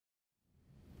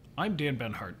I'm Dan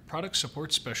Benhart, Product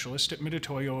Support Specialist at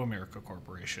Mitutoyo America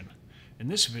Corporation. In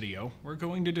this video, we're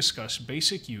going to discuss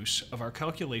basic use of our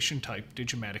calculation type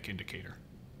Digimatic indicator.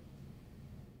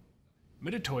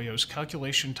 Mitutoyo's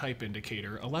calculation type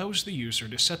indicator allows the user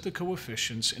to set the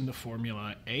coefficients in the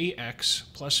formula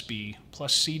Ax+B+C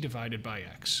divided by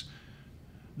x.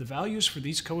 The values for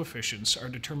these coefficients are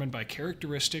determined by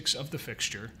characteristics of the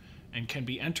fixture and can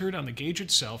be entered on the gauge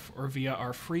itself or via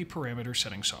our free parameter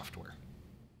setting software.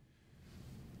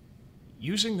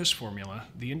 Using this formula,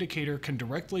 the indicator can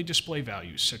directly display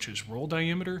values such as roll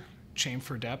diameter,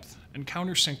 chamfer depth, and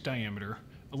countersink diameter,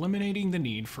 eliminating the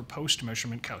need for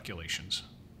post-measurement calculations.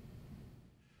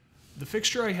 The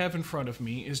fixture I have in front of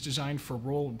me is designed for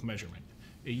roll measurement.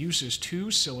 It uses two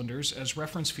cylinders as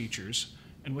reference features,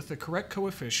 and with the correct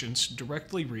coefficients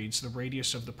directly reads the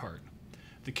radius of the part.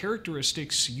 The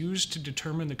characteristics used to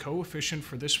determine the coefficient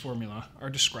for this formula are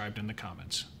described in the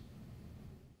comments.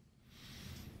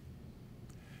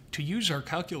 To use our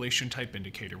calculation type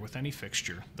indicator with any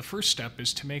fixture, the first step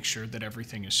is to make sure that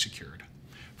everything is secured.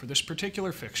 For this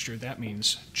particular fixture, that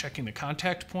means checking the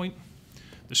contact point,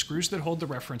 the screws that hold the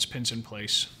reference pins in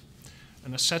place,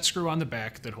 and the set screw on the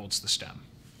back that holds the stem.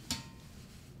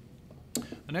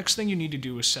 The next thing you need to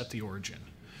do is set the origin.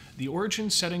 The origin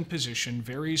setting position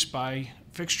varies by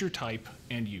fixture type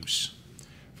and use.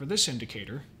 For this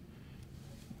indicator,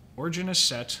 origin is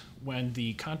set when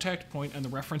the contact point and the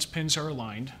reference pins are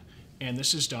aligned, and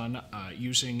this is done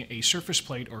using a surface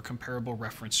plate or comparable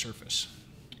reference surface.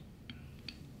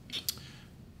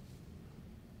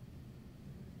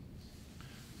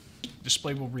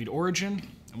 Display will read origin,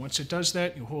 and once it does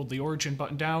that, you hold the origin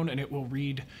button down and it will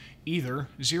read either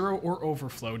 0 or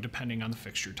overflow depending on the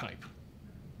fixture type.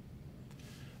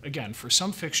 Again, for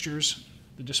some fixtures,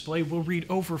 the display will read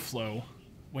overflow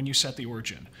when you set the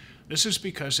origin. This is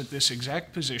because at this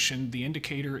exact position, the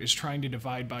indicator is trying to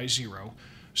divide by 0,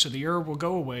 so the error will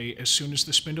go away as soon as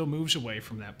the spindle moves away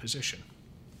from that position.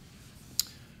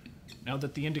 Now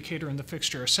that the indicator and the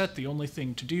fixture are set, the only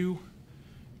thing to do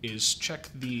is check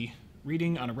the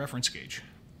reading on a reference gauge.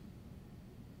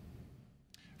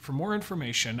 For more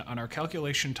information on our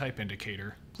calculation type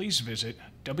indicator, please visit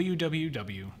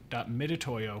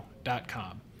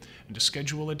www.mitutoyo.com, and to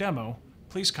schedule a demo,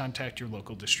 please contact your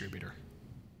local distributor.